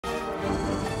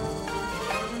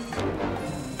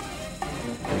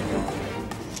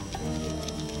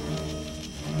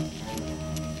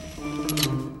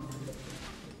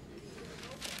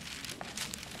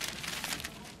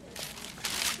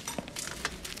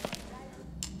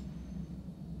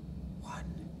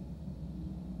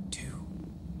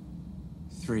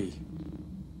3.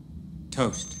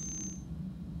 Toast.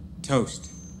 Toast.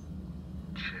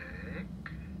 Check.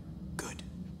 Good.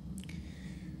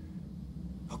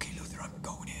 Okay, Luther, I'm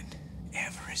going in.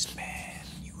 Everest, man.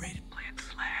 You ready to plant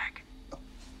flag?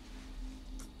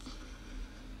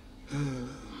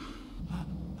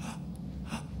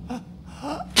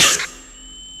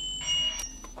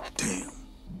 Damn.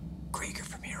 Krieger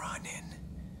from here on in.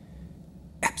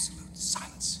 Absolute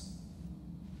silence.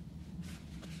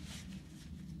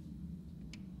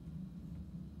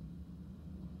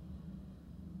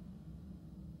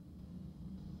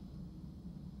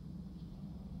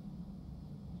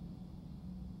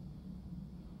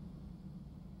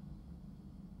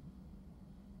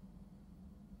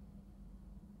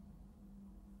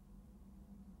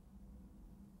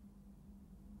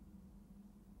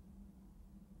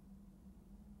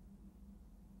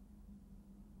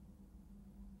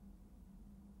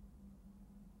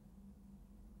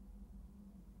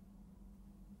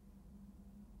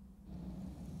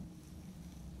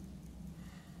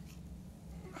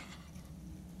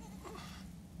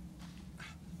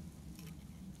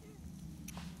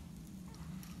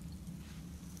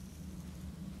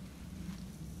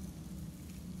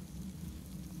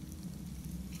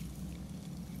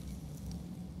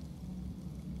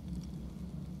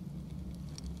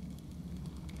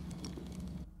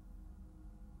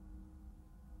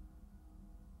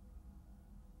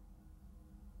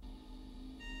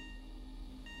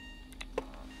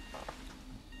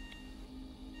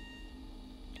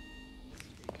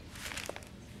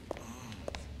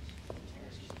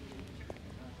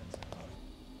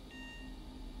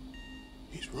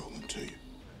 He's rolling to you.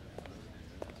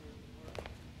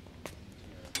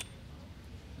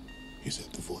 He's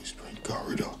at the voice train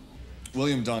corridor.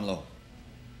 William Donlow.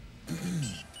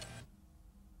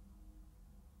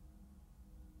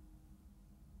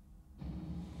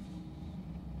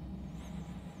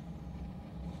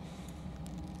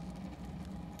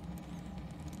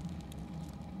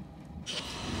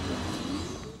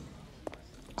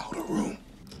 Outer room.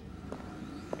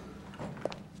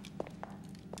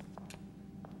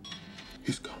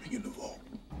 He's coming in the vault.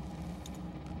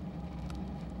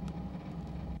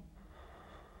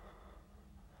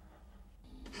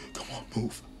 Come on,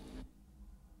 move.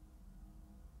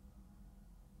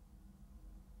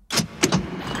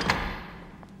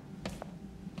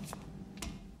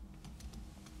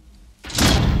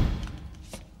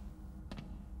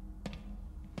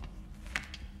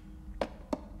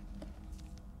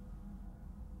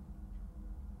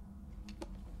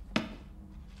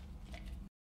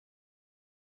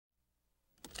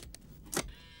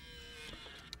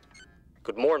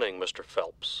 Good morning, Mr.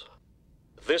 Phelps.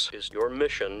 This is your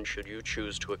mission should you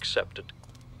choose to accept it.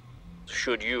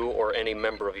 Should you or any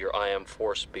member of your IM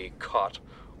force be caught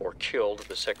or killed,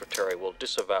 the Secretary will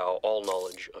disavow all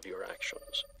knowledge of your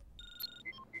actions.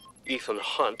 Ethan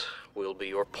Hunt will be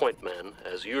your point man,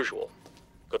 as usual.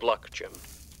 Good luck, Jim.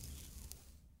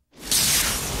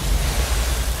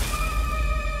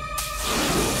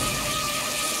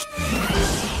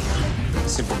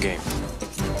 Simple game.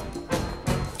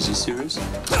 Is he serious?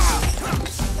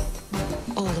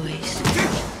 Always.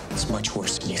 It's much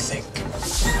worse than you think.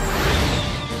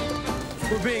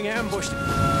 We're being ambushed.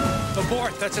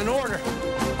 Abort, that's an order.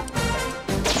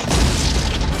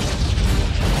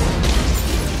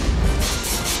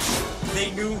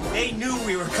 They knew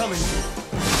we were coming.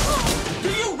 Do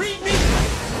you read me?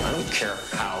 I don't care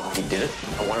how he did it.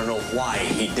 I want to know why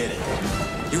he did it.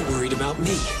 You're worried about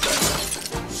me.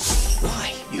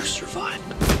 Why you survived?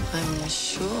 I'm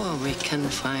sure we can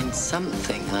find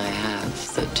something I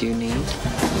have that you need.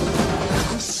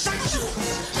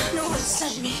 No one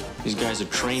sent me. These guys are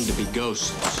trained to be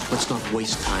ghosts. Let's not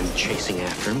waste time chasing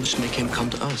after him. Just make him come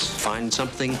to us. Find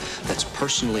something that's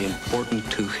personally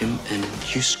important to him, and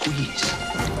you squeeze.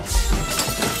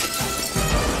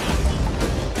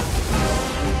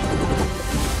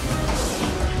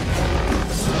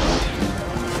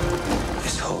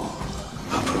 This whole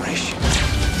operation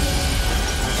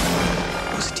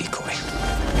was a decoy.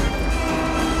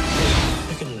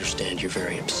 I can understand you're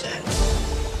very upset.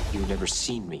 You've never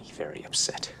seen me very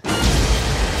upset.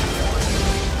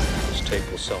 This tape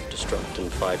will self-destruct in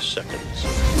 5 seconds.